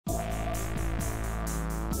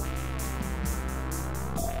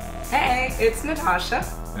Hey, it's Natasha.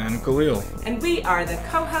 And Khalil. And we are the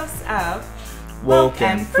co-hosts of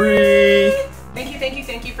WokeNFree.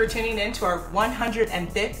 Thank you for tuning in to our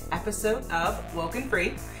 105th episode of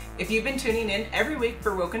WokeNFree. If you've been tuning in every week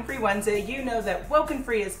for WokeNFree Wednesday, you know that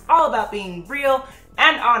WokeNFree is all about being real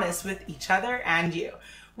and honest with each other and you.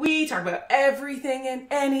 We talk about everything and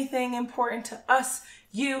anything important to us,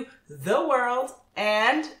 you, the world,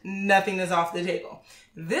 and nothing is off the table.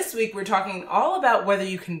 This week, we're talking all about whether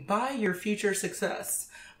you can buy your future success.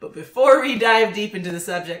 But before we dive deep into the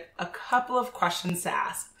subject, a couple of questions to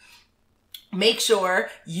ask. Make sure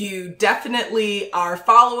you definitely are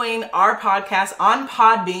following our podcast on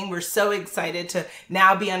Podbean. We're so excited to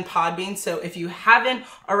now be on Podbean. So if you haven't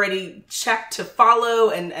already checked to follow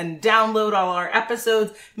and download all our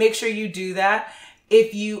episodes, make sure you do that.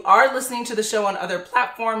 If you are listening to the show on other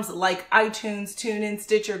platforms like iTunes, TuneIn,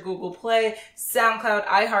 Stitcher, Google Play, SoundCloud,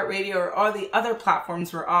 iHeartRadio, or all the other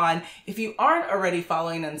platforms we're on, if you aren't already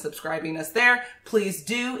following and subscribing us there, please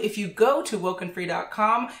do. If you go to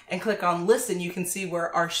WokeNFree.com and click on listen, you can see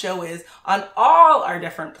where our show is on all our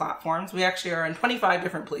different platforms. We actually are in 25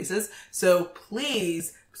 different places. So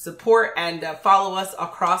please support and follow us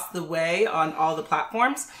across the way on all the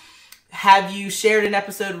platforms. Have you shared an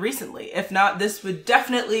episode recently? If not, this would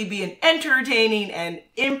definitely be an entertaining and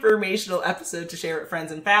informational episode to share with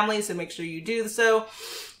friends and family, so make sure you do so.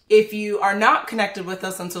 If you are not connected with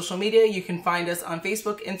us on social media, you can find us on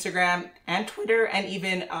Facebook, Instagram, and Twitter, and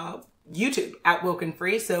even YouTube at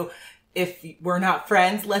WokeNFree. So if we're not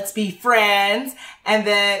friends, let's be friends. And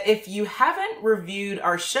then if you haven't reviewed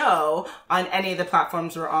our show on any of the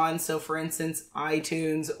platforms we're on, so for instance,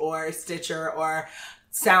 iTunes or Stitcher or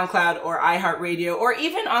SoundCloud or iHeartRadio, or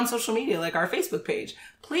even on social media like our Facebook page,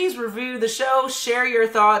 please review the show, share your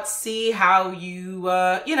thoughts, see how you,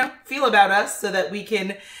 feel about us so that we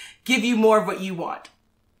can give you more of what you want.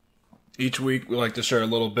 Each week, we like to share a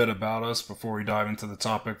little bit about us before we dive into the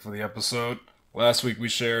topic for the episode. Last week, we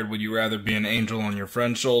shared, would you rather be an angel on your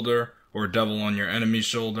friend's shoulder or a devil on your enemy's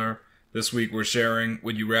shoulder? This week, we're sharing,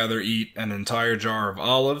 would you rather eat an entire jar of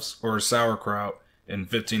olives or a sauerkraut in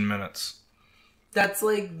 15 minutes? That's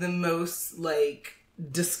like the most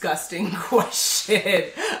disgusting question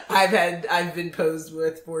I've been posed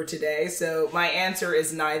with for today. So my answer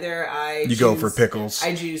is neither. You go for pickles.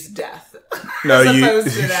 I choose death. No, you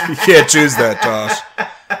can't choose that, Tosh.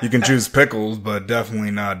 You can choose pickles, but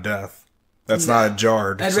definitely not death. That's not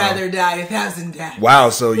jarred. I'd rather die 1,000 deaths. Wow,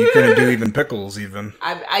 so you couldn't do even pickles even.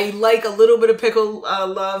 I like a little bit of pickle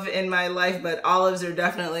love in my life, but olives are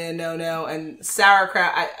definitely a no-no. And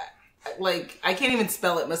sauerkraut, I can't even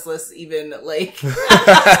spell it, much less even,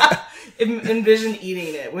 envision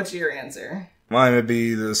eating it. What's your answer? Mine would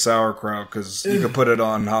be the sauerkraut, because you could put it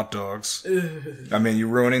on hot dogs. I mean, you're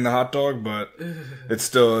ruining the hot dog, but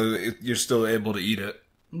you're still able to eat it.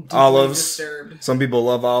 Olives. Disturbed. Some people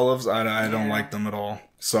love olives. I don't like them at all,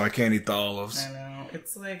 so I can't eat the olives. I know.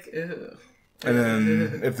 It's ew. And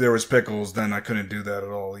then, if there was pickles, then I couldn't do that at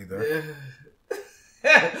all either.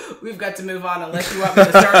 We've got to move on unless you want me to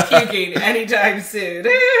start puking anytime soon.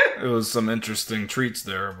 It was some interesting treats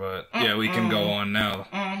there, but yeah, we can go on now.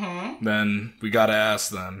 Then we gotta ask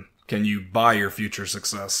then, can you buy your future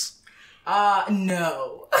success?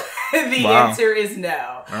 No. The answer is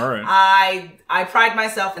no. All right. I pride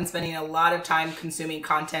myself in spending a lot of time consuming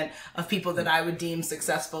content of people that I would deem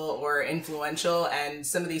successful or influential, and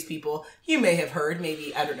some of these people you may have heard,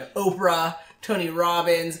 maybe, I don't know, Oprah, Tony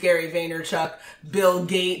Robbins, Gary Vaynerchuk, Bill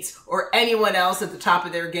Gates, or anyone else at the top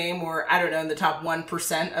of their game, or I don't know, in the top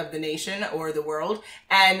 1% of the nation or the world.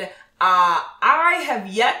 And I have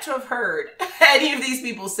yet to have heard any of these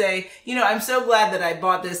people say, I'm so glad that I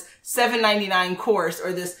bought this $7.99 course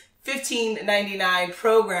or this $15.99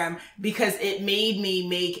 program because it made me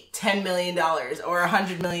make $10 million or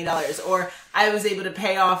 $100 million, or I was able to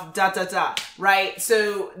pay off ... right?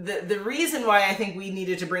 So the reason why I think we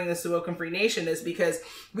needed to bring this to WokeNFree Nation is because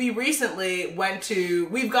we recently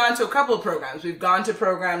we've gone to a couple of programs. We've gone to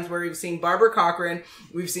programs where we've seen Barbara Cochran,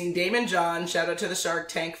 we've seen Damon John, shout out to the Shark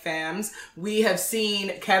Tank fams. We have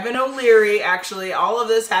seen Kevin O'Leary. Actually, all of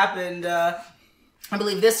this happened, I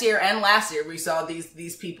believe this year and last year. We saw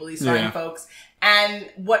these people, these fine folks. And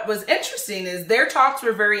what was interesting is their talks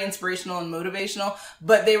were very inspirational and motivational,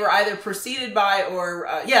 but they were either preceded by or,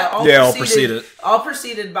 all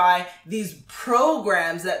preceded by these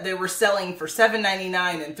programs that they were selling for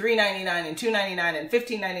 $7.99 and $3.99 and $2.99 and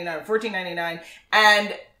 $15.99 and $14.99.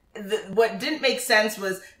 And what didn't make sense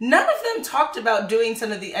was none of them talked about doing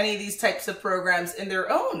any of these types of programs in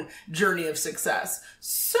their own journey of success.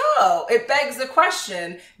 So it begs the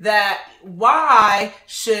question that why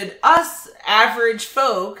should us average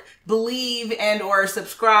folk believe and or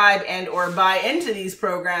subscribe and or buy into these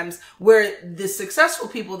programs where the successful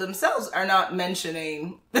people themselves are not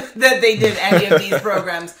mentioning that they did any of these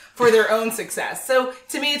programs for their own success. So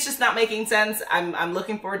to me, it's just not making sense. I'm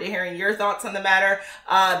looking forward to hearing your thoughts on the matter.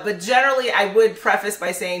 But generally, I would preface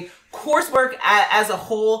by saying coursework as a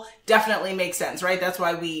whole definitely makes sense, right? That's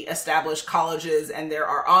why we establish colleges and there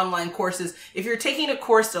are online courses. If you're taking a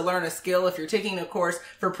course to learn a skill, if you're taking a course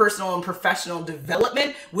for personal and professional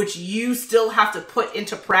development, which you still have to put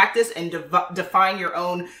into practice and define your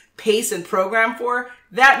own pace and program for,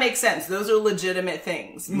 that makes sense. Those are legitimate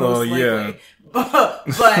things, most likely. Yeah. But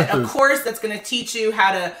a course that's going to teach you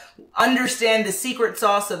how to understand the secret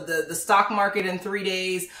sauce of the stock market in 3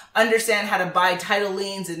 days, understand how to buy title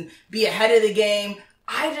liens and be ahead of the game,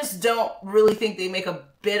 I just don't really think they make a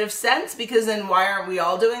bit of sense, because then why aren't we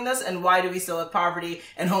all doing this? And why do we still have poverty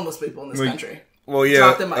and homeless people in this country? Well,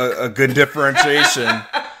 yeah, a good differentiation.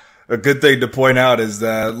 A good thing to point out is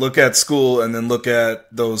that look at school and then look at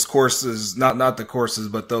those courses, not the courses,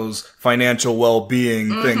 but those financial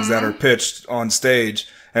well-being things that are pitched on stage.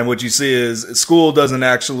 And what you see is school doesn't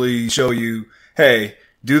actually show you, hey,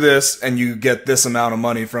 do this and you get this amount of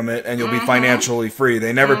money from it and you'll be financially free.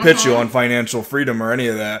 They never pitch you on financial freedom or any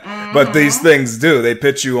of that. But these things do. They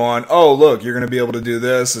pitch you on, oh, look, you're going to be able to do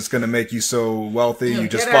this. It's going to make you so wealthy. You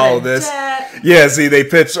just follow this. Yeah, see, they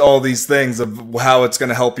pitch all these things of how it's going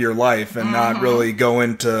to help your life and not really go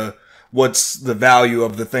into what's the value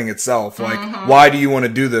of the thing itself. Like, why do you want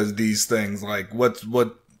to do these things? Like,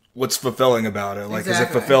 what's fulfilling about it? Like, is it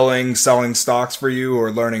fulfilling selling stocks for you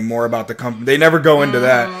or learning more about the company? They never go into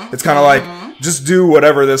that. It's kind of like, just do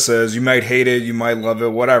whatever this is. You might hate it, you might love it,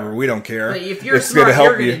 whatever. We don't care. But if you're smart,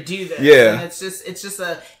 you're going to do this. Yeah. And it's just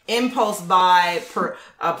a impulse buy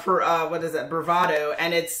bravado.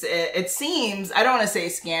 And it seems, I don't want to say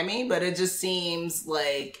scammy, but it just seems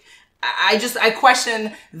like, I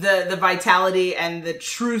question the vitality and the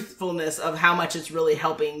truthfulness of how much it's really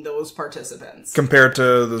helping those participants. Compared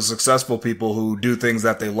to the successful people who do things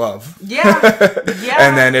that they love. Yeah. Yeah.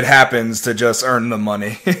 And then it happens to just earn the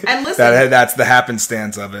money. And listen. That's the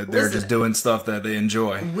happenstance of it. They're just doing stuff that they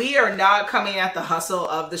enjoy. We are not coming at the hustle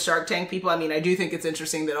of the Shark Tank people. I mean, I do think it's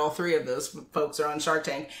interesting that all three of those folks are on Shark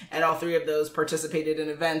Tank and all three of those participated in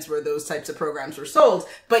events where those types of programs were sold.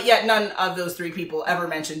 But yet none of those three people ever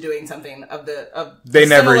mentioned doing something of they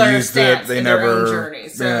never used it. They never their own journey.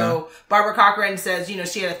 So Barbara Cochran says,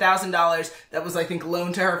 she had $1,000 that was, I think,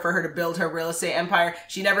 loaned to her for her to build her real estate empire.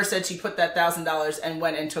 She never said she put that $1,000 and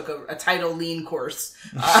went and took a title lien course.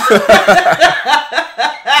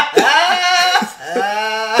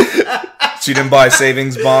 She didn't buy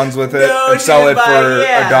savings bonds with it and sell it for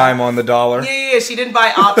a dime on the dollar. Yeah. She didn't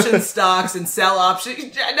buy option stocks and sell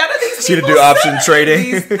options. None of these. She didn't do option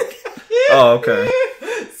trading. Oh, okay.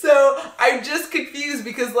 So I'm just confused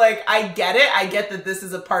because, like, I get it. I get that this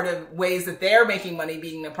is a part of ways that they're making money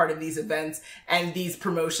being a part of these events and these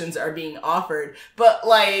promotions are being offered. But,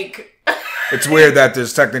 like... It's weird that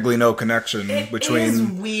there's technically no connection between... It is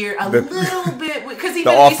weird. A little bit. Because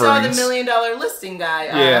even we saw the $1 Million Listing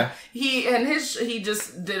guy. He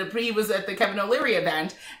just did he was at the Kevin O'Leary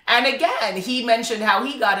event. And again, he mentioned how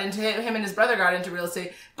he got into him and his brother got into real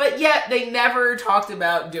estate. But yet they never talked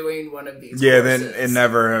about doing one of these courses. Then it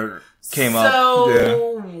never came up.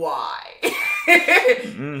 So why?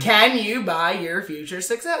 Can you buy your future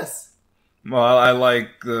success? Well, I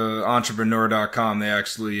like the entrepreneur.com. They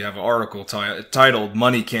actually have an article titled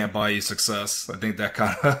 "Money Can't Buy You Success." I think that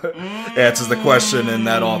kind of answers the question in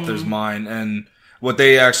that author's mind. And what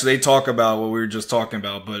they talk about, what we were just talking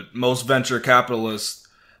about, but most venture capitalists,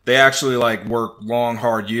 they actually work long,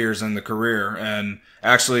 hard years in the career. And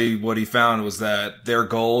actually what he found was that their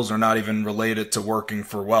goals are not even related to working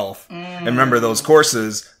for wealth. And remember those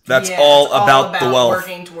courses, that's all about the wealth.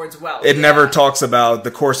 Working towards wealth. It never talks about the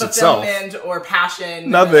course itself. Fulfillment or passion.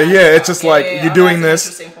 Nothing. It's just you're doing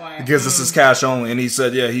this because this is cash only. And he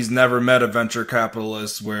said, he's never met a venture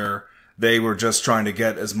capitalist where they were just trying to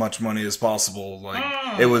get as much money as possible.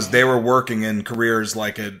 They were working in careers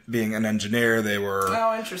like being an engineer. They were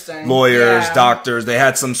lawyers, doctors. They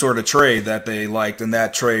had some sort of trade that they liked, and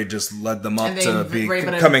that trade just led them up to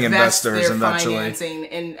becoming investors eventually. Financing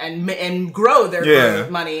and grow their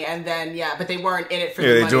money, and then but they weren't in it for the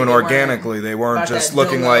money. They do it organically. They weren't just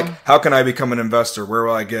looking how can I become an investor? Where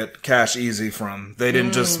will I get cash easy from? They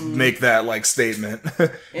didn't just make that statement.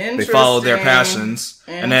 They followed their passions.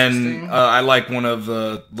 And then I like one of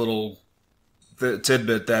the little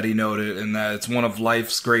tidbit that he noted, in that it's one of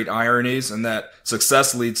life's great ironies, and that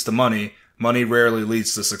success leads to money. Money rarely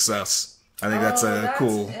leads to success. I think that's a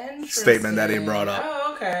cool statement that he brought up.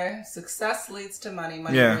 Oh, Okay. Success leads to money.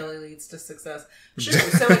 Money really leads to success. True.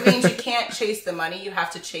 So it means you can't chase the money. You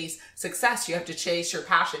have to chase success. You have to chase your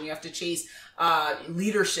passion. You have to chase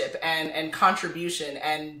leadership and contribution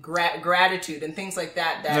and gratitude and things like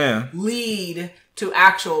that lead to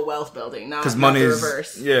actual wealth building, not the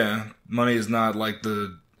reverse. Yeah. Money is not like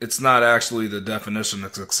it's not actually the definition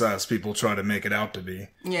of success people try to make it out to be.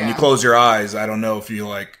 Yeah. When you close your eyes, I don't know if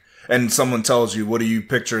you and someone tells you, what do you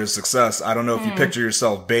picture as success? I don't know if you picture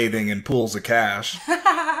yourself bathing in pools of cash.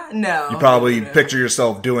 No. You probably picture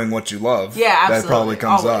yourself doing what you love. Yeah, absolutely. That probably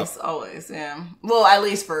comes up. Always, yeah. Well, at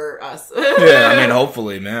least for us. Yeah, I mean,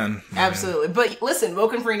 hopefully, man. Absolutely. But listen,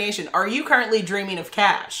 WokeNFree Nation, are you currently dreaming of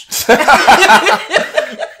cash?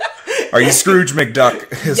 Are you Scrooge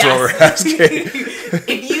McDuck is what we're asking.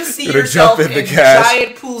 If you see yourself in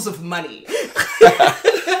giant pools of money.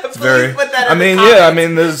 Very. Put that I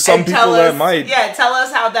mean, there's some people that might. Yeah, tell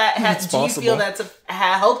us how that do you feel that's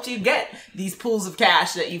helped you get these pools of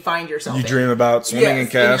cash that you find yourself in? You dream about swimming in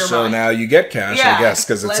cash, so now you get cash, I guess,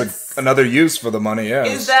 because it's another use for the money,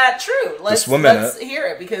 Is that true? Let's hear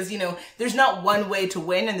it, because, there's not one way to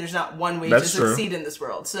win, and there's not one way to succeed in this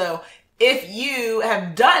world. So if you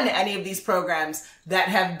have done any of these programs that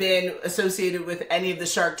have been associated with any of the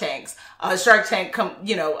Shark Tanks, folk,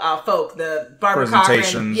 the Barbara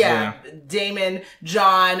Cochran, Damon,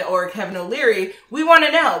 John, or Kevin O'Leary, we want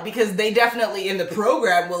to know, because they definitely in the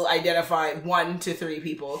program will identify 1 to 3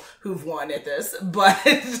 people who've won at this. But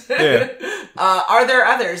are there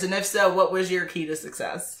others? And if so, what was your key to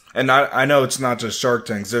success? And I know it's not just Shark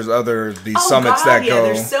Tanks. There's summits that go.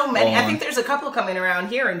 There's so many. I think there's a couple coming around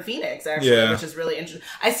here in Phoenix, actually, which is really interesting.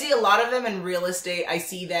 I see a lot of them in real estate. I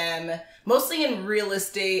see them mostly in real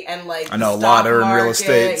estate and I know a lot are in real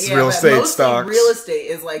estate. Real estate stocks. Real estate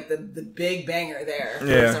is like the big banger there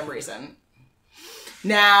for some reason.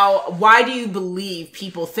 Now, why do you believe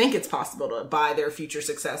people think it's possible to buy their future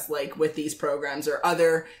success, like with these programs or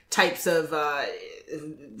other types of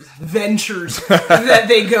ventures that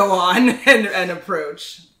they go on and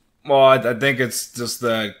approach? Well, I think it's just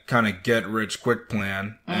that kind of get-rich-quick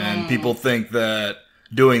plan. And people think that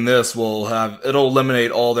doing this it'll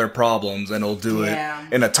eliminate all their problems, and it'll do it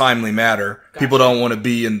in a timely manner. Gotcha. People don't want to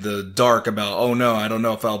be in the dark about, oh no, I don't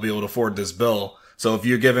know if I'll be able to afford this bill. So if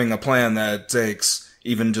you're giving a plan that takes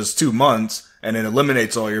even just 2 months and it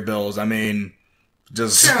eliminates all your bills, I mean,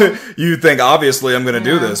 you think, obviously I'm going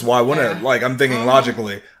to do this. Why wouldn't it? I'm thinking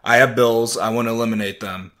logically, I have bills, I want to eliminate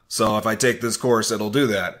them. So if I take this course, it'll do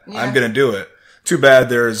that. Yeah. I'm going to do it. Too bad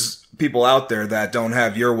there's people out there that don't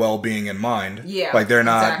have your well-being in mind. Yeah. They're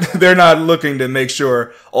not looking to make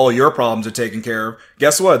sure all your problems are taken care of.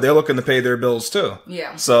 Guess what? They're looking to pay their bills too.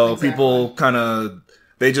 Yeah. So people kind of,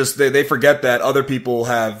 they forget that other people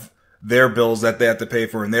have their bills that they have to pay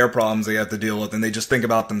for and their problems they have to deal with, and they just think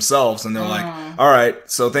about themselves, and they're like, all right,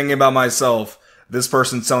 so thinking about myself, this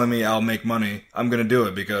person's telling me I'll make money, I'm going to do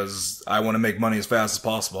it because I want to make money as fast as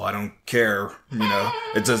possible. I don't care,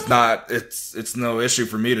 it's just it's no issue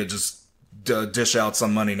for me to just dish out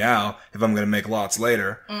some money now if I'm going to make lots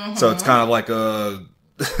later. So it's kind of like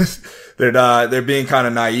they're being kind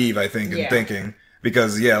of naive, I think, in thinking.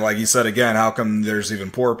 Because, like you said again, how come there's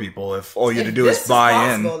even poor people if all you have to do is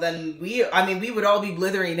buy in? Then we would all be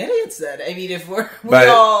blithering idiots then. I mean, if we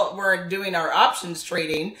all were doing our options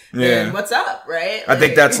trading, then what's up, right? I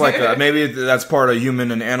think that's maybe that's part of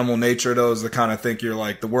human and animal nature, though, is to kind of think you're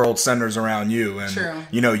like the world centers around you. And,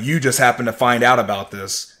 you just happen to find out about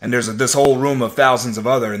this. And there's this whole room of thousands of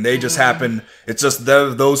other, and they just happen, it's just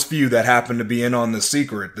those few that happen to be in on the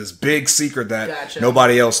secret, this big secret that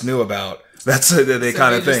nobody else knew about. That's what they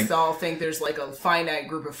kind of think. They all think there's like a finite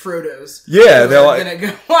group of Frodos. Yeah, they're going to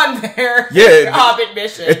go on their Hobbit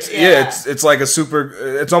mission. It's like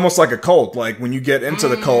it's almost like a cult. Like when you get into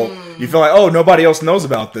the cult, you feel like, oh, nobody else knows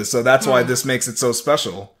about this. So that's why this makes it so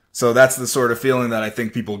special. So that's the sort of feeling that I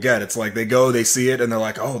think people get. It's like they go, they see it, and they're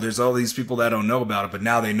like, oh, there's all these people that don't know about it, but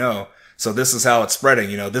now they know. So this is how it's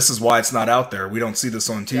spreading, this is why it's not out there. We don't see this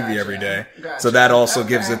on TV every day. So that also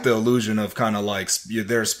gives it the illusion of kind of like,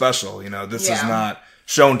 they're special, this is not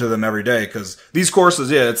shown to them every day. Cause these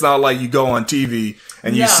courses, it's not like you go on TV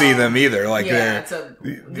and you see them either. Like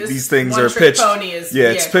these things are pitched.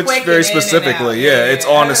 It's pitched very specifically. It's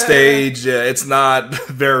on a stage. It's not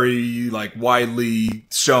very like widely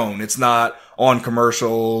shown. It's not on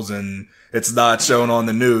commercials, and it's not shown on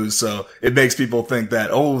the news, so it makes people think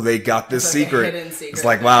that, oh, they got this secret. It's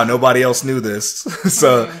like, wow, nobody else knew this.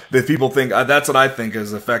 So that people think, that's what I think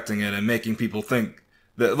is affecting it and making people think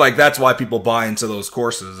that, that's why people buy into those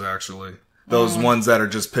courses, actually. Those ones that are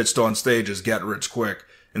just pitched on stage as get rich quick.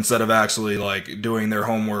 instead of actually like doing their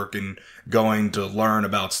homework and going to learn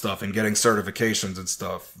about stuff and getting certifications and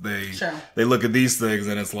stuff. They look at these things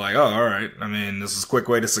and it's like, oh, all right. I mean, this is a quick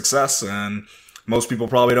way to success, and most people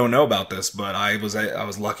probably don't know about this, but I was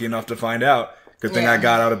lucky enough to find out. Good thing I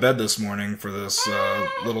got out of bed this morning for this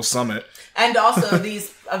little summit. And also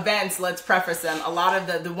these events, let's preface them, a lot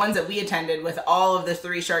of the ones that we attended with all of the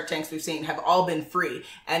 3 Shark Tanks we've seen have all been free.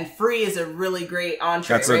 And free is a really great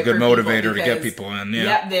entree. That's a good motivator to get people in, yeah.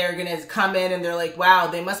 Yep, they're going to come in and they're like, wow,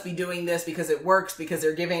 they must be doing this because it works, because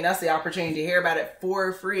they're giving us the opportunity to hear about it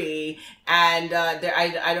for free. And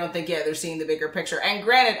I don't think, they're seeing the bigger picture. And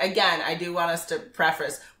granted, again, I do want us to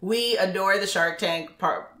preface, we adore the Shark Tank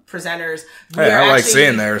presenters. Hey, I like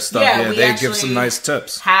seeing their stuff. Yeah, they give some nice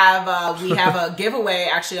tips. We have a giveaway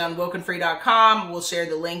actually on WokeNFree.com. We'll share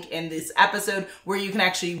the link in this episode where you can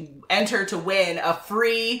actually enter to win a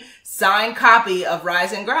free signed copy of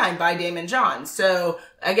Rise and Grind by Damon John. So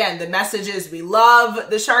again, the message is we love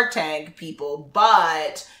the Shark Tank people,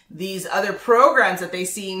 but these other programs that they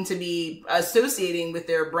seem to be associating with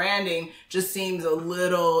their branding just seems a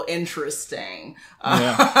little interesting.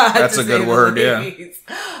 Yeah, that's a good word, yeah.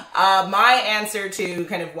 My answer to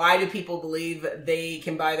kind of why do people believe they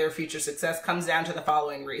can buy their future success comes down to the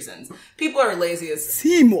following reasons. People are lazy as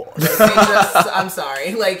Seymour. I'm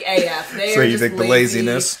sorry, like AF. So you think the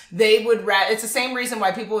laziness? They would it's the same reason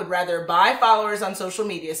why people would rather buy followers on social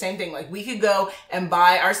media. Same thing, like we could go and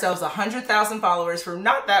buy ourselves 100,000 followers for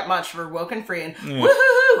not that much for WokeNFree, and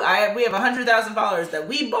woohoo! We have 100,000 followers that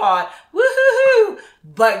we bought. Woohoo!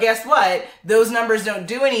 But guess what? Those numbers don't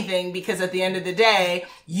do anything, because at the end of the day,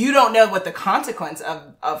 you don't know what the consequence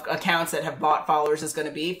of accounts that have bought followers is going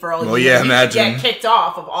to be. For all you get kicked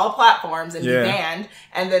off of all platforms and be banned,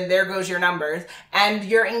 and then there goes your numbers, and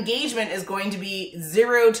your engagement is going to be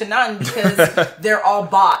 0 to none because they're all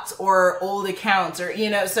bots or old accounts, or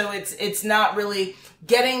so it's not really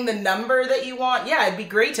getting the number that you want. Yeah, it'd be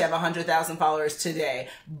great to have 100,000 followers today,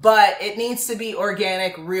 but it needs to be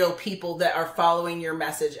organic, real people that are following your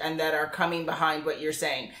message and that are coming behind what you're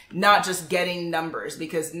saying, not just getting numbers,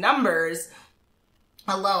 because numbers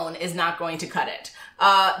alone is not going to cut it.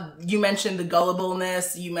 You mentioned the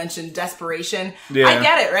gullibleness, you mentioned desperation. Yeah. I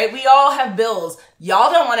get it, right? We all have bills.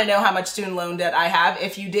 Y'all don't want to know how much student loan debt I have.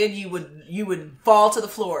 If you did, you would fall to the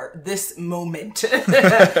floor this moment.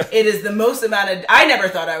 It is the most amount of, I never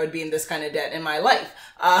thought I would be in this kind of debt in my life.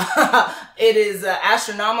 It is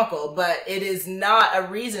astronomical, but it is not a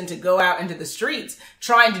reason to go out into the streets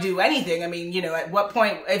trying to do anything. I mean, at what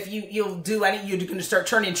point, if you'll do you're going to start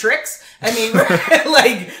turning tricks? I mean,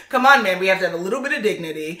 like, come on, man, we have to have a little bit of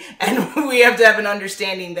dignity, and we have to have an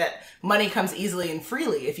understanding that money comes easily and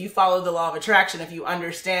freely. If you follow the law of attraction, if you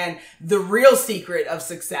understand the real secret of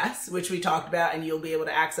success, which we talked about, and you'll be able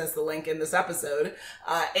to access the link in this episode,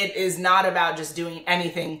 it is not about just doing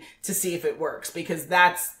anything to see if it works, because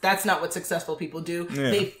that's not what successful people do. Yeah.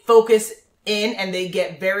 They focus in and they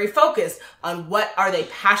get very focused on what are they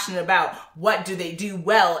passionate about, what do they do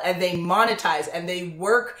well, and they monetize and they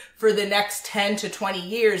work for the next 10 to 20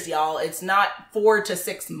 years, y'all. It's not 4 to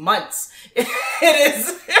 6 months. It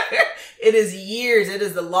is years. It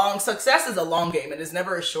is success is a long game. It is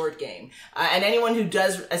never a short game. And anyone who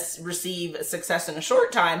does receive success in a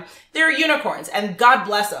short time, they're unicorns, and God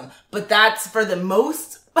bless them. But that's for the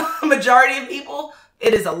majority of people.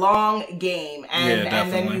 It is a long game.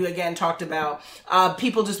 And then you again talked about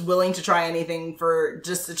people just willing to try anything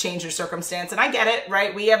just to change their circumstance. And I get it,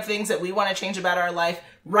 right? We have things that we want to change about our life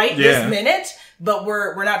this minute, but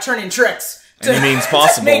we're not turning tricks. Any means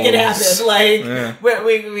possible. Make it happen. Like,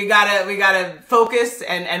 we gotta focus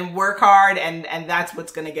and work hard, and that's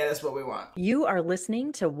what's gonna get us what we want. You are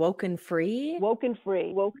listening to WokeNFree.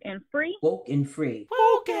 WokeNFree. WokeNFree. WokeNFree.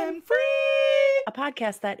 WokeNFree. A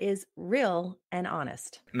podcast that is real and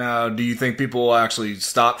honest. Now, do you think people will actually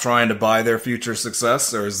stop trying to buy their future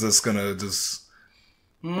success, or is this gonna just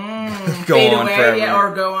go on forever?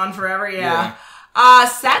 Or go on forever? Yeah.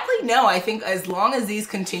 Sadly, no. I think as long as these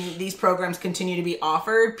programs continue to be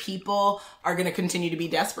offered, people are going to continue to be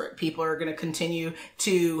desperate. People are going to continue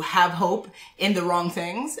to have hope in the wrong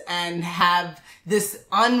things and have this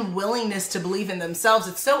unwillingness to believe in themselves.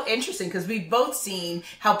 It's so interesting because we've both seen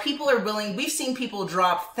how people are we've seen people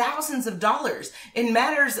drop thousands of dollars in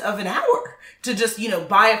matters of an hour to just,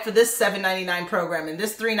 buy it for this $7.99 program and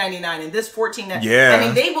this $3.99 and this $14.99. Yeah. I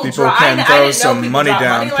mean, they will people can throw some money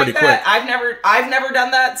down pretty quick. I've never done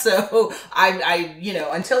that. So I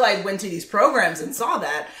until I went to these programs and saw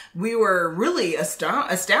that, we were really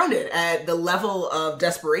astounded at the level of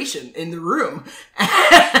desperation in the room.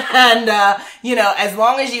 And, as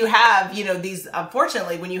long as you have, these,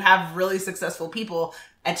 unfortunately, when you have really successful people,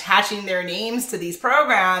 attaching their names to these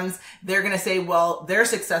programs, they're going to say, well, they're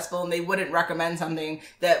successful and they wouldn't recommend something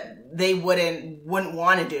that they wouldn't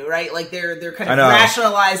want to do, right? Like they're kind of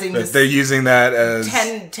rationalizing this. They're using that as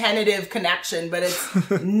tentative connection, but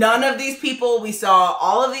it's none of these people. We saw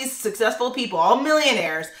all of these successful people, all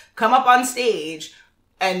millionaires, come up on stage,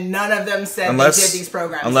 and none of them said they did these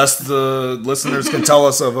programs. Unless the listeners can tell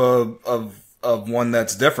us of one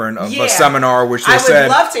that's different, of a seminar which they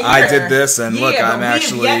said, I did this, and look, I'm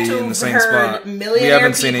actually in the same spot. We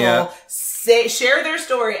haven't seen it yet. Share their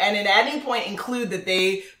story, and at any point include that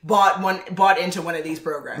they bought into one of these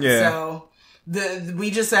programs. Yeah. So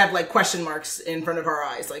we just have like question marks in front of our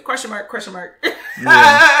eyes, like question mark.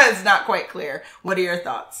 Yeah. It's not quite clear. What are your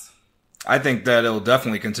thoughts? I think that it'll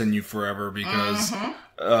definitely continue forever because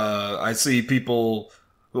I see people.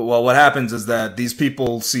 Well, what happens is that these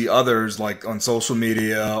people see others like on social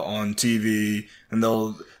media, on TV, and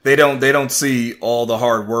they don't see all the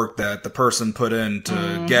hard work that the person put in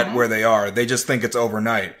to get where they are. They just think it's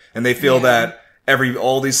overnight, and they feel that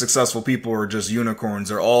all these successful people are just unicorns.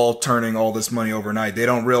 They're all turning all this money overnight. They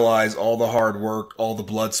don't realize all the hard work, all the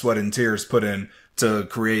blood, sweat, and tears put in to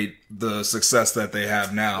create the success that they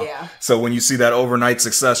have now. Yeah. So when you see that overnight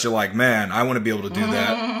success, you're like, man, I want to be able to do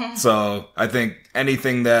that. So I think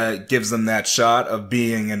anything that gives them that shot of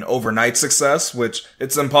being an overnight success, which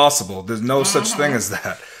it's impossible. There's no such thing as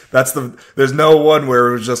that. There's no one where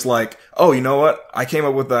it was just like, oh, you know what? I came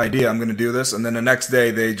up with the idea. I'm going to do this. And then the next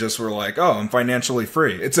day they just were like, oh, I'm financially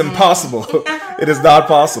free. It's impossible. It is not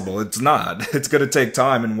possible. It's not. It's going to take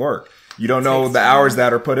time and work. You don't know the hours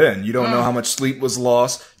that are put in. You don't know how much sleep was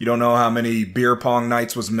lost. You don't know how many beer pong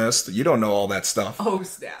nights was missed. You don't know all that stuff. Oh,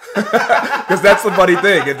 snap. Because that's the funny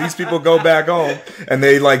thing. If these people go back home and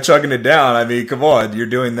they like chugging it down, I mean, come on, you're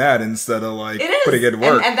doing that instead of like putting it to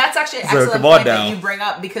work. And that's actually an excellent point that you bring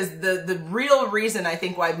up, because the real reason I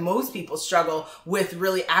think why most people struggle with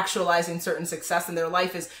really actualizing certain success in their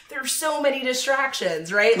life is there are so many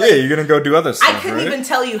distractions, right? Like, yeah, you're going to go do other stuff, I couldn't even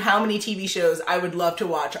tell you how many TV shows I would love to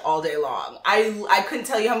watch all day long. I couldn't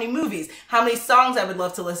tell you how many movies, how many songs I would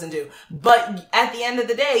love to listen to. But at the end of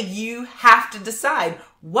the day, you have to decide,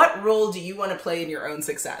 what role do you want to play in your own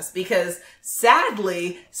success? Because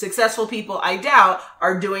sadly, successful people, I doubt,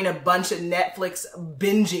 are doing a bunch of Netflix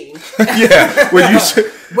binging. Yeah.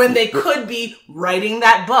 When they could be writing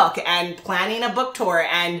that book and planning a book tour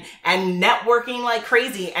and networking like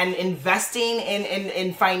crazy and investing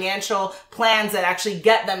in financial plans that actually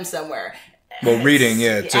get them somewhere. Well, reading,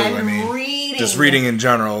 yeah, too. I mean, just reading in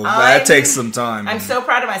general, that takes some time. I'm so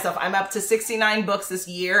proud of myself. I'm up to 69 books this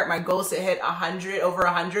year. My goal is to hit 100, over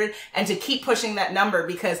 100, and to keep pushing that number,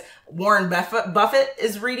 because Warren Buffett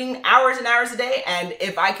is reading hours and hours a day. And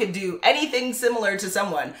if I could do anything similar to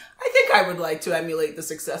someone, I think I would like to emulate the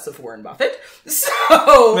success of Warren Buffett.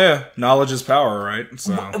 So yeah, knowledge is power, right?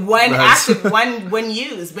 So when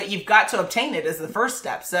used, but you've got to obtain it as the first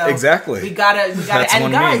step. So exactly, we gotta,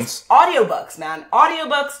 and guys, audiobooks, man,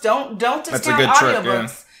 audiobooks. Don't discount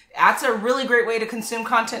audiobooks. Yeah. That's a really great way to consume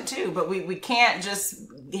content too. But we can't just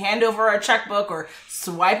hand over our checkbook or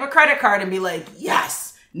swipe a credit card and be like, yes,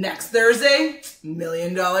 next Thursday, $1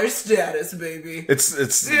 million status, baby. It's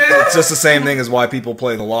just the same thing as why people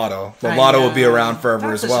play the lotto. The lotto will be around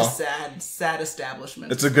forever as well. That's a sad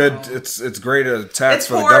establishment. It's a good, it's great a tax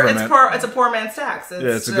for the government. It's a poor man's tax.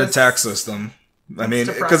 It's a good tax system. I mean,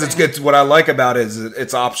 because it's good. What I like about it is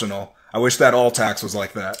it's optional. I wish that all tax was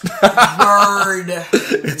like that. Word.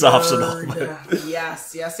 It's optional.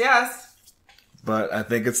 Yes. But I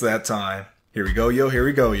think it's that time. Here we go,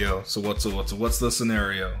 yo. So what's the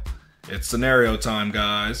scenario? It's scenario time,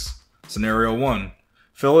 guys. Scenario 1.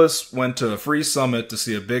 Phyllis went to a free summit to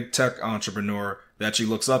see a big tech entrepreneur that she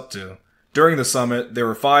looks up to. During the summit, there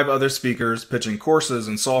were 5 other speakers pitching courses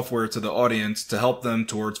and software to the audience to help them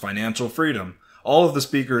towards financial freedom. All of the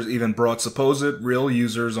speakers even brought supposed real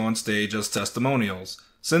users on stage as testimonials.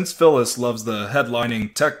 Since Phyllis loves the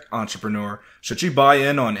headlining tech entrepreneur, should she buy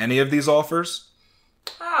in on any of these offers?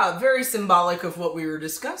 Very symbolic of what we were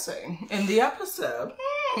discussing in the episode.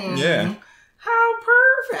 Yeah. How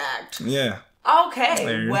perfect. Yeah.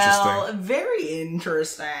 Okay, well, very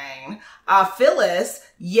interesting. Phyllis,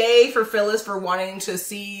 yay for Phyllis for wanting to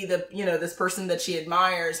see this person that she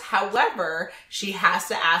admires. However, she has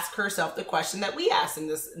to ask herself the question that we asked in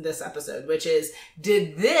this episode, which is,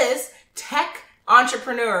 did this tech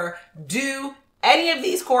entrepreneur do any of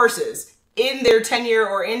these courses in their tenure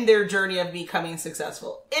or in their journey of becoming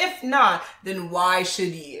successful? If not, then why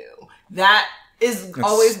should you? That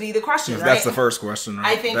always be the question, right? That's the first question,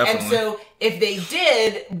 right? I think, definitely. And so if they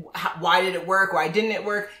did, why did it work? Why didn't it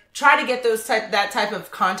work? Try to get that type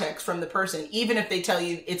of context from the person, even if they tell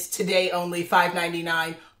you it's today only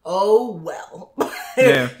 $5.99. Oh, well,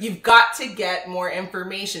 yeah. You've got to get more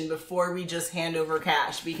information before we just hand over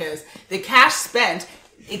cash, because the cash spent,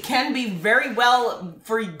 it can be very well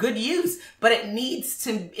for good use, but it needs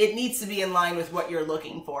to be in line with what you're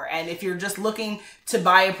looking for. And if you're just looking to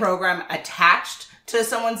buy a program attached to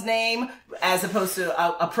someone's name, as opposed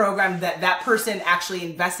to a program that person actually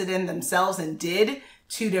invested in themselves and did,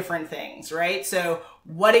 two different things, right? So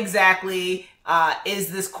what exactly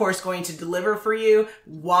is this course going to deliver for you?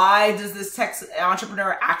 Why does this tech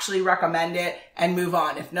entrepreneur actually recommend it? And move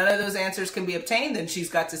on. If none of those answers can be obtained, then she's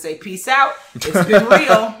got to say, peace out. It's been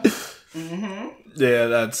real. Mm-hmm. Yeah,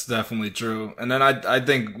 that's definitely true. And then I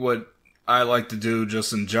think what I like to do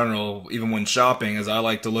just in general, even when shopping, is I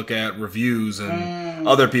like to look at reviews and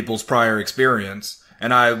other people's prior experience.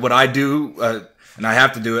 And what I do, and I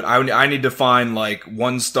have to do it, I need to find like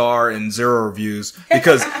 1 star and 0 reviews,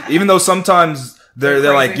 because even though sometimes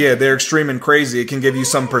they're like, yeah, they're extreme and crazy, it can give you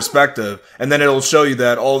some perspective, and then it'll show you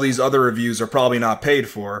that all these other reviews are probably not paid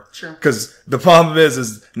for. Sure. Because the problem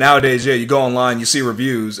is nowadays, yeah, you go online, you see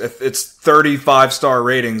reviews. If it's 35-star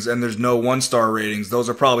ratings and there's no 1-star ratings, those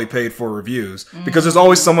are probably paid for reviews, because there's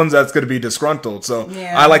always someone that's going to be disgruntled. So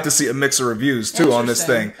I like to see a mix of reviews too on this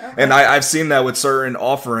thing. Okay. And I've seen that with certain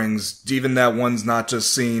offerings, even that one's not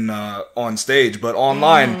just seen on stage, but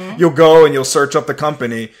online, you'll go and you'll search up the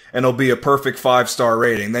company and it'll be a perfect 5-star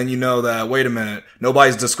rating. Then you know that, wait a minute,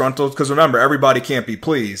 nobody's disgruntled. Because remember, everybody can't be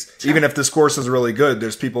pleased. Sure. Even if this course is really good,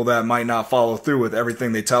 there's people that might not follow through with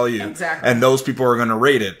everything they tell you. Exactly. And those people are going to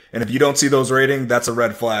rate it. And if you don't see those ratings, that's a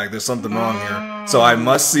red flag. There's something wrong here. So I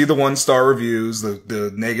must see the 1-star reviews,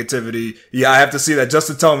 the negativity. Yeah, I have to see that just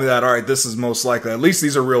to tell me that, all right, this is most likely. At least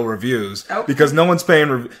these are real reviews. Okay. Because no one's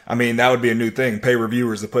paying, I mean, that would be a new thing, pay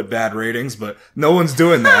reviewers to put bad ratings, but no one's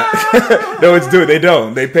doing that. No one's doing it. They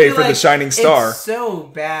don't. They pay for the shining star. It's so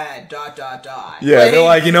bad, ... Yeah, like, they're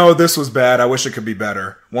like, this was bad. I wish it could be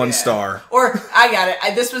better. 1 star. Or, I got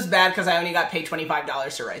it. This was bad because I only got paid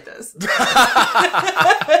 $25 to write this.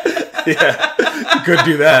 Yeah, you could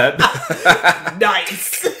do that.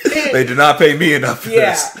 Nice. They did not pay me enough for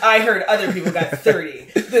this. Yeah, I heard other people got 30.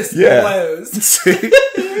 This blows. See,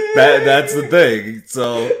 that's the thing.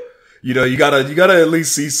 So, you gotta at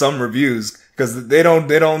least see some reviews. Because they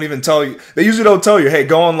don't even tell you. They usually don't tell you, hey,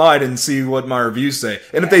 go online and see what my reviews say.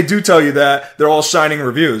 And if they do tell you that, they're all shining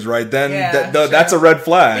reviews, right? Then that's a red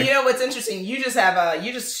flag. But what's interesting? You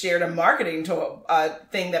just shared a marketing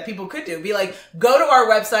thing that people could do. Be like, go to our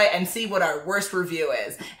website and see what our worst review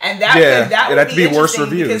is, and that would be worst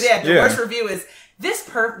reviews. Because the worst review is this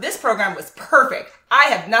program was perfect. I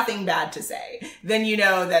have nothing bad to say. Then you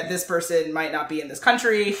know that this person might not be in this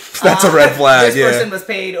country. That's a red flag. This person was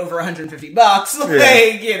paid over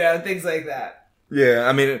 $150. Things like that. Yeah,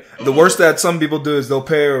 I mean, the worst that some people do is they'll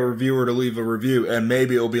pay a reviewer to leave a review, and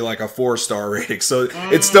maybe it'll be like a 4-star rating. So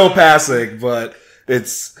it's still passing, but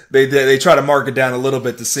they try to mark it down a little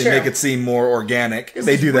bit to make it seem more organic.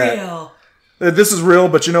 They do that. This is real,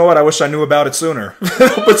 but you know what? I wish I knew about it sooner.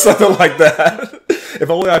 But something like that. If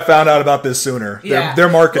only I found out about this sooner. Yeah. Their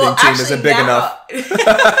marketing team isn't big enough. They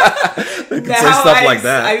can say stuff like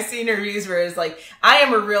that. I've seen reviews where it's like, I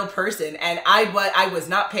am a real person, and I was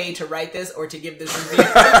not paid to write this or to give this review.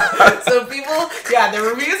 So people,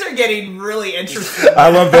 the reviews are getting really interesting. I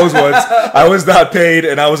love those ones. I was not paid,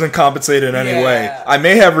 and I wasn't compensated in any way. I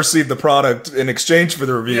may have received the product in exchange for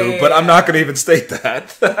the review, but I'm not going to even state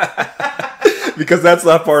that. Because that's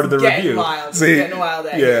not part of the review. Getting wild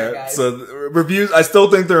out here, guys. So reviews, I still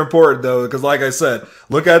think they're important though, because like I said,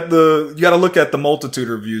 you gotta look at the multitude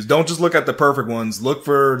of reviews. Don't just look at the perfect ones. Look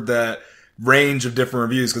for that range of different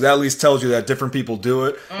reviews, because that at least tells you that different people do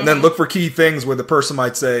it. And then look for key things where the person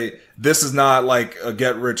might say, this is not like a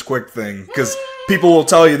get rich quick thing, because people will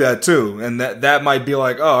tell you that too. And that might be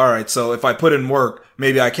like, oh, all right, so if I put in work,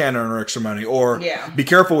 maybe I can earn extra money. Or be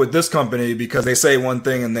careful with this company because they say one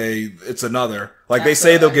thing and it's another. Like they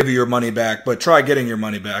say they'll give you your money back, but try getting your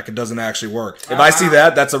money back. It doesn't actually work. If I see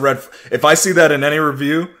that, that's a red. If I see that in any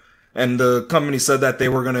review and the company said that they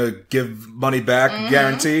were going to give money back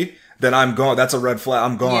guarantee, then I'm gone. That's a red flag.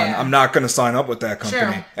 I'm gone. Yeah. I'm not going to sign up with that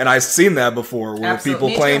company. Sure. And I've seen that before where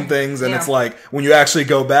people claim things and it's like when you actually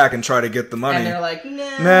go back and try to get the money. And they're like,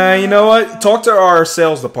 nah, you know what? Talk to our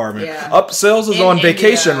sales department. Yeah. Sales is on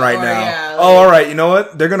vacation right now. All right. You know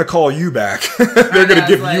what? They're going to call you back. They're going to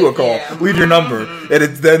give you a call. Leave your number. And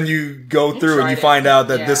then you go through and you find out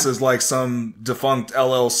that this is like some defunct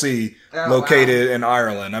LLC located in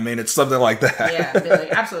Ireland. I mean, it's something like that. Yeah, be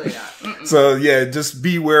like, absolutely not. Mm-mm. So yeah, just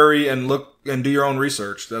be wary and look and do your own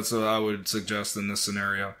research. That's what I would suggest in this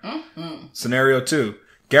scenario. Mm-hmm. Scenario 2.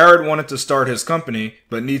 Garrett wanted to start his company,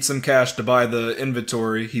 but needs some cash to buy the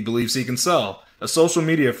inventory he believes he can sell. A social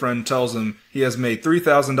media friend tells him he has made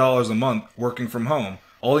 $3,000 a month working from home.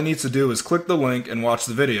 All he needs to do is click the link and watch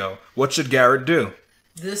the video. What should Garrett do?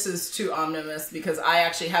 This is too omnibus because I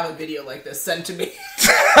actually have a video like this sent to me.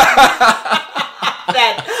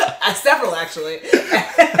 Several actually.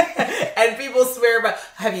 And people swear by,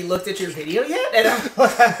 have you looked at your video yet? And I'm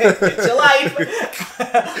like, it's your life.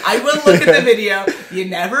 I will look at the video. You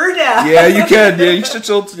never know. Yeah, you can. Yeah, you should.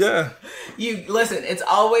 Yeah. You listen, it's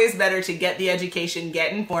always better to get the education,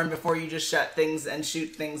 get informed before you just shut things and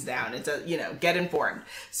shoot things down. It's get informed.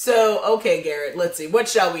 So, okay, Garrett, let's see. What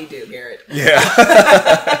shall we do, Garrett? Yeah.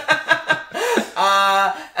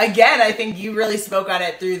 Again, I think you really spoke on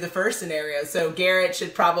it through the first scenario. So Garrett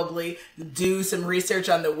should probably do some research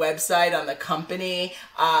on the website, on the company.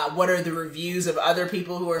 What are the reviews of other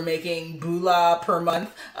people who are making boolah per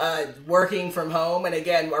month, working from home? And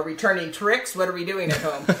again, are we turning tricks? What are we doing at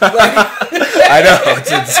home? I know.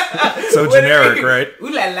 It's so generic, right? Ooh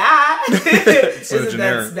la la. So Isn't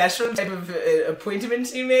generic. that special type of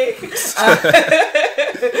appointment you make?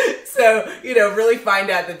 So, really find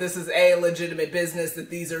out that this is a legitimate business, that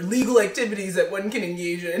these are legal activities that one can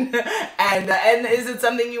engage in. And is it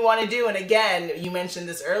something you want to do? And again, you mentioned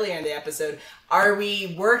this earlier in the episode. Are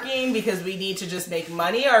we working because we need to just make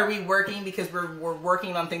money? Or are we working because we're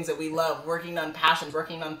working on things that we love, working on passions,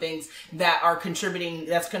 working on things that are contributing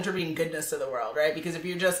goodness to the world, right? Because if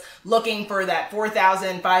you're just looking for that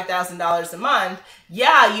 $4,000, $5,000 a month,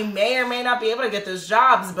 yeah, you may or may not be able to get those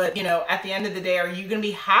jobs, but at the end of the day, are you going to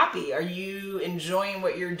be happy? Are you enjoying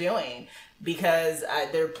what you're doing? Because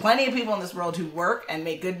there are plenty of people in this world who work and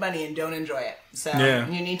make good money and don't enjoy it. So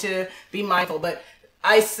you need to be mindful. But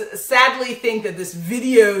I sadly think that this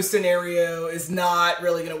video scenario is not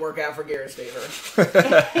really going to work out for Garrett's favor.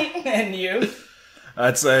 And you?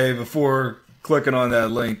 I'd say before clicking on that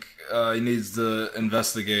link, he needs to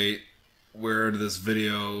investigate where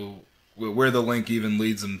the link even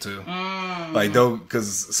leads him to.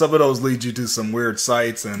 Because some of those lead you to some weird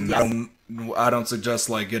sites, and yes. I don't suggest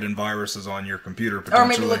getting viruses on your computer Or potentially.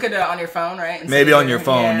 maybe look at it on your phone, right? Maybe on your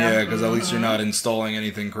phone, because at least you're not installing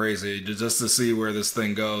anything crazy, just to see where this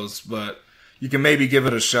thing goes. But you can maybe give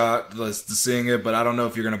it a shot to seeing it, but I don't know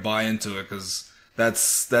if you're going to buy into it, because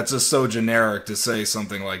that's just so generic to say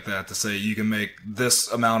something like that, to say you can make this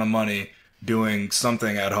amount of money doing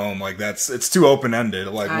something at home. It's too open-ended.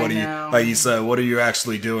 Like you said, what are you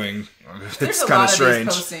actually doing? It's kind of strange.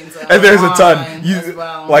 And there's a ton.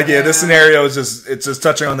 This scenario is just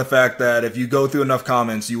touching on the fact that if you go through enough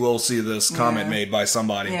comments, you will see this comment made by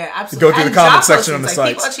somebody. Yeah, absolutely. You go through the comment section on the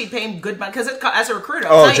site. People actually pay good money because as a recruiter,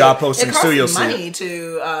 job postings too. You'll see money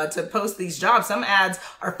to post these jobs. Some ads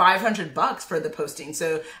are $500 for the posting.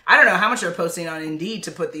 So I don't know how much they're posting on Indeed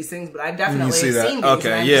to put these things, but I've definitely seen these.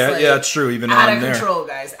 Okay, yeah, it's true. Even out on of there, control,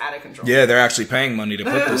 guys, out of control. Yeah, they're actually paying money to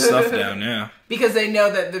put this stuff down. Yeah. Because they know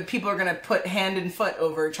that the people are going to put hand and foot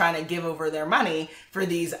over trying to give over their money for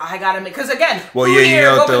these. I got to make, because again,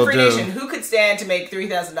 who could stand to make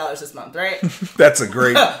 $3,000 this month, right? That's a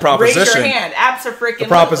great proposition. Raise your hand. Absolutely. The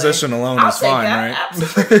proposition alone is fine, right?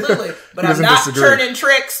 Absolutely. But I'm not turning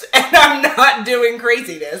tricks and I'm not doing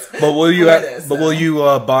craziness. But will you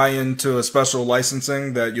buy into a special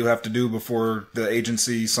licensing that you have to do before the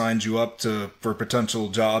agency signs you up for potential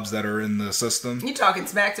jobs that are in the system? You talking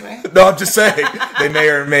smack to me? No, I'm just saying they may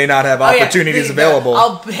or may not have opportunities available.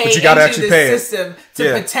 I'll pay but you gotta actually pay system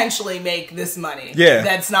to potentially make this money. Yeah,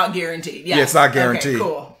 that's not guaranteed. Yeah, it's not guaranteed. Okay,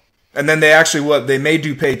 cool. And then they may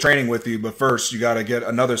do paid training with you, but first you got to get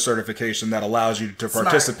another certification that allows you to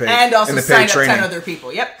participate and also in the sign paid training. 10 other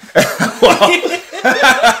people. Yep.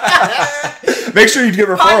 Make sure you get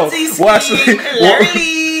referrals.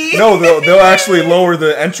 They'll actually lower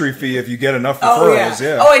the entry fee if you get enough referrals.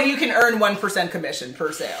 Yeah. Oh, and you can earn 1% commission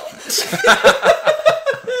per sale.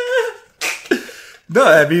 No,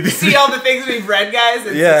 I mean, see all the things we've read, guys.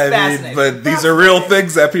 It's fascinating. But these are real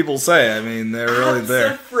things that people say. I mean, they're really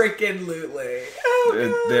there. Freaking-lutely.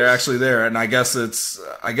 They're actually there, and I guess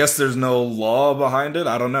there's no law behind it.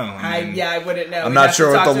 I don't know. I wouldn't know. I'm not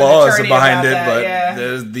sure what the law is behind it,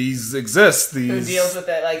 but these exist. Who deals with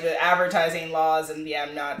it, like the advertising laws, and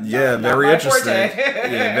I'm not. Yeah, very interesting.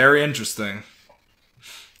 Yeah, very interesting.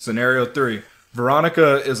 Scenario 3.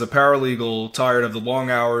 Veronica is a paralegal tired of the long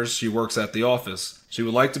hours she works at the office. She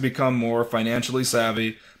would like to become more financially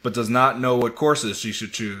savvy, but does not know what courses she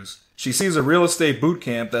should choose. She sees a real estate boot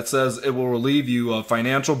camp that says it will relieve you of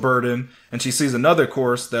financial burden, and she sees another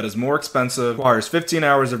course that is more expensive, requires 15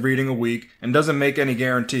 hours of reading a week, and doesn't make any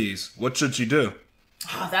guarantees. What should she do?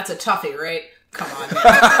 Oh, that's a toughie, right? Come on, man.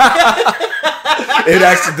 It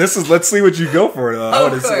actually, let's see what you go for,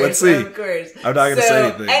 though. Let's see. Of course. I'm not going to say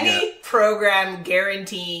anything. Any program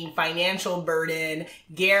guaranteeing financial burden,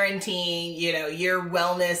 guaranteeing, your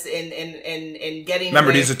wellness in getting.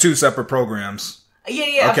 Remember, these are two separate programs.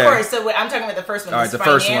 Yeah, okay. Of course. So I'm talking about the first one, this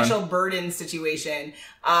financial burden situation,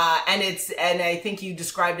 and I think you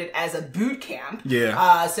described it as a boot camp.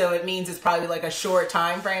 Yeah. So it means it's probably like a short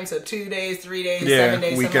time frame, so 2 days, 3 days, 7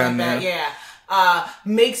 days, weekend, something like that. Yeah.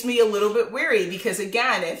 Makes me a little bit weary because,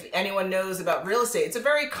 again, if anyone knows about real estate, it's a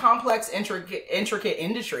very complex, intricate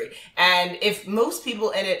industry. And if most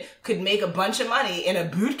people in it could make a bunch of money in a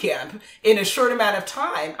boot camp in a short amount of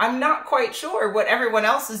time, I'm not quite sure what everyone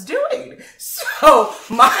else is doing. So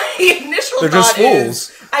my initial thought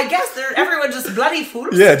is, I guess everyone just bloody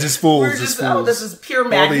fools. Yeah, just fools. We're just fools. Oh, this is pure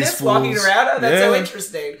madness walking around. Oh, that's so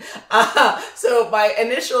interesting. So my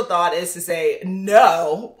initial thought is to say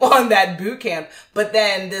no on that boot camp. But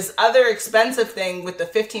then this other expensive thing with the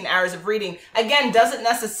 15 hours of reading, again, doesn't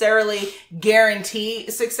necessarily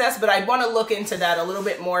guarantee success, but I'd want to look into that a little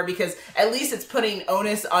bit more because at least it's putting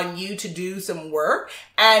onus on you to do some work.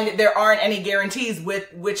 And there aren't any guarantees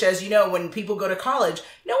which, as you know, when people go to college,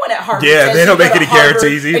 no one at Harvard says they don't make any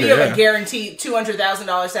guarantees either. And you have a guaranteed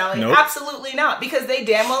 $200,000 salary. Nope. Absolutely not, because they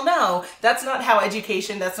damn well know that's not how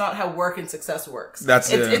education, that's not how work and success works.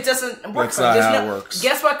 It doesn't work. That's not how it works.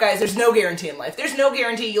 Guess what, guys? There's no guarantee in life. There's no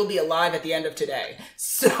guarantee you'll be alive at the end of today.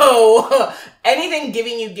 So anything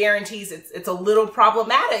giving you guarantees, it's a little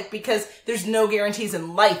problematic because there's no guarantees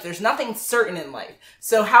in life. There's nothing certain in life.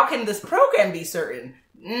 So how can this program be certain?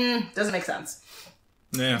 Doesn't make sense.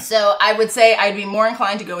 Yeah. So I would say I'd be more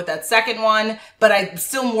inclined to go with that second one, but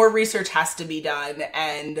still more research has to be done,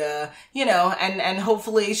 and and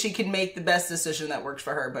hopefully she can make the best decision that works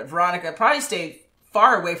for her. But Veronica, probably stay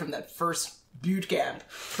far away from that first boot camp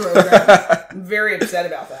program. I'm very upset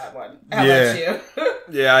about that one. How about you?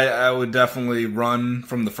 Yeah, I would definitely run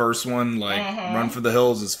from the first one, run for the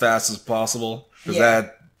hills as fast as possible, because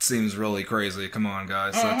that seems really crazy. Come on,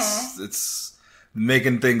 guys. It's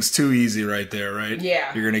making things too easy right there, right?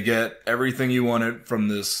 Yeah. You're going to get everything you wanted from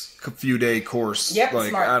this few day course. Yep,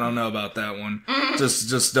 smart. I don't know about that one.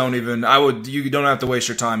 Just don't even, you don't have to waste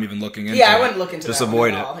your time even looking into it. Yeah, I wouldn't look into just that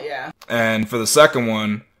avoid one at it. all. Yeah. And for the second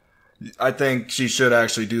one, I think she should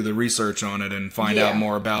actually do the research on it and find out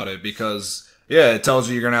more about it because, it tells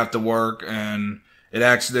you you're going to have to work, and it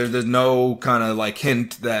actually, there's no kind of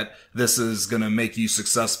hint that this is going to make you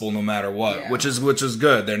successful no matter what, which is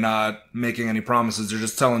good. They're not making any promises. They're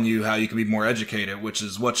just telling you how you can be more educated, which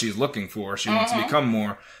is what she's looking for. She wants to become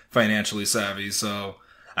more financially savvy. So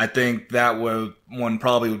I think that one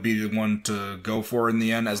probably would be the one to go for in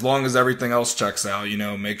the end, as long as everything else checks out.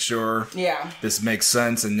 Make sure this makes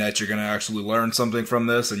sense and that you're going to actually learn something from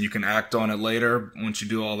this and you can act on it later. Once you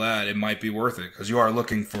do all that, it might be worth it because you are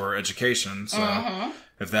looking for education. So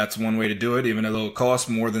if that's one way to do it, even though it'll cost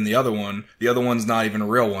more than the other one's not even a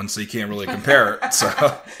real one, so you can't really compare it. So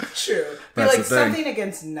true. That's the thing. Something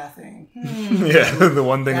against nothing. Yeah, the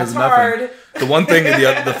one thing is nothing. Hard. The one thing,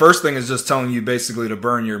 the first thing is just telling you basically to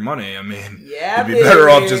burn your money. I mean, you'd be better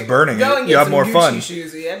off just burning it. You have more fun.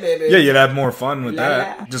 Shoes. Yeah, baby. Yeah, you'd have more fun with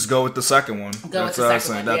that. Just go with the second one. That's what I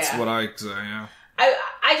say. That's what I say. Yeah.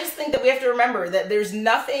 I just think that we have to remember that there's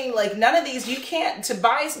nothing, none of these, to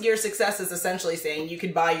buy your success is essentially saying you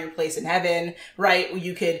could buy your place in heaven, right?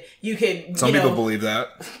 You could. Some people believe that.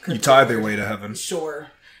 You tithe your way to heaven. Sure.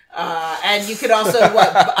 And you could also,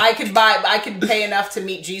 I could pay enough to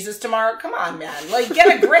meet Jesus tomorrow. Come on, man.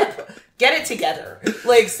 Get a grip. Get it together.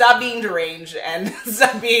 Stop being deranged and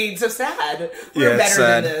stop being so sad. We're better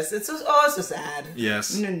than this. It's so sad.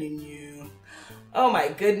 Yes. No. Oh my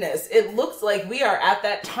goodness. It looks like we are at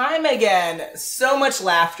that time again. So much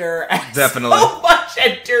laughter. And definitely. So much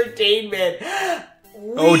entertainment.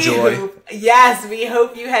 Joy. Yes, we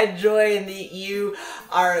hope you had joy and that you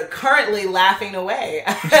are currently laughing away.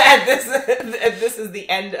 This is the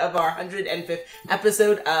end of our 105th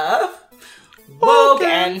episode of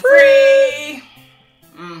WokeNFree.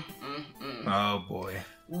 Oh boy.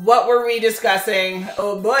 What were we discussing?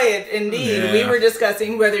 Oh boy, indeed. Yeah. We were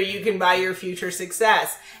discussing whether you can buy your future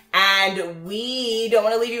success. And we don't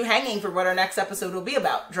want to leave you hanging for what our next episode will be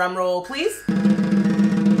about. Drum roll, please.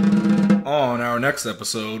 On our next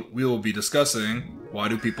episode, we will be discussing why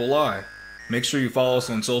do people lie? Make sure you follow us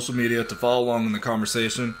on social media to follow along in the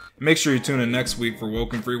conversation. Make sure you tune in next week for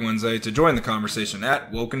WokeNFree Wednesday to join the conversation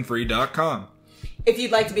at WokeNFree.com. If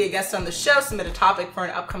you'd like to be a guest on the show, submit a topic for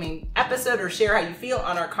an upcoming episode, or share how you feel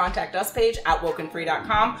on our Contact Us page at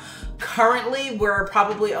WokeNFree.com. Currently, we're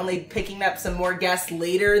probably only picking up some more guests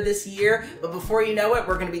later this year, but before you know it,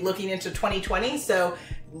 we're going to be looking into 2020, so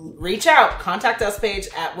reach out. Contact Us page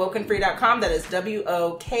at WokeNFree.com. That is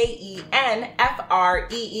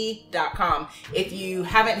WokeNFree.com. If you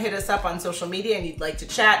haven't hit us up on social media and you'd like to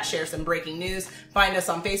chat, share some breaking news, find us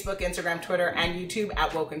on Facebook, Instagram, Twitter, and YouTube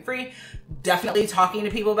at WokeNFree. Definitely talking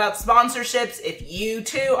to people about sponsorships. If you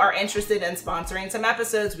too are interested in sponsoring some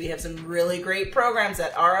episodes, we have some really great programs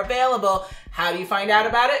that are available. How do you find out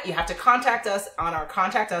about it? You have to contact us on our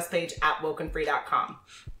Contact Us page at WokeNFree.com.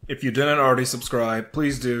 If you didn't already subscribe,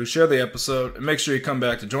 please do, share the episode, and make sure you come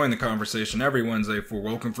back to join the conversation every Wednesday for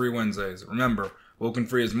Woke and Free Wednesdays. Remember, Woke and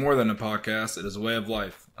Free is more than a podcast, it is a way of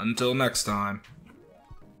life. Until next time.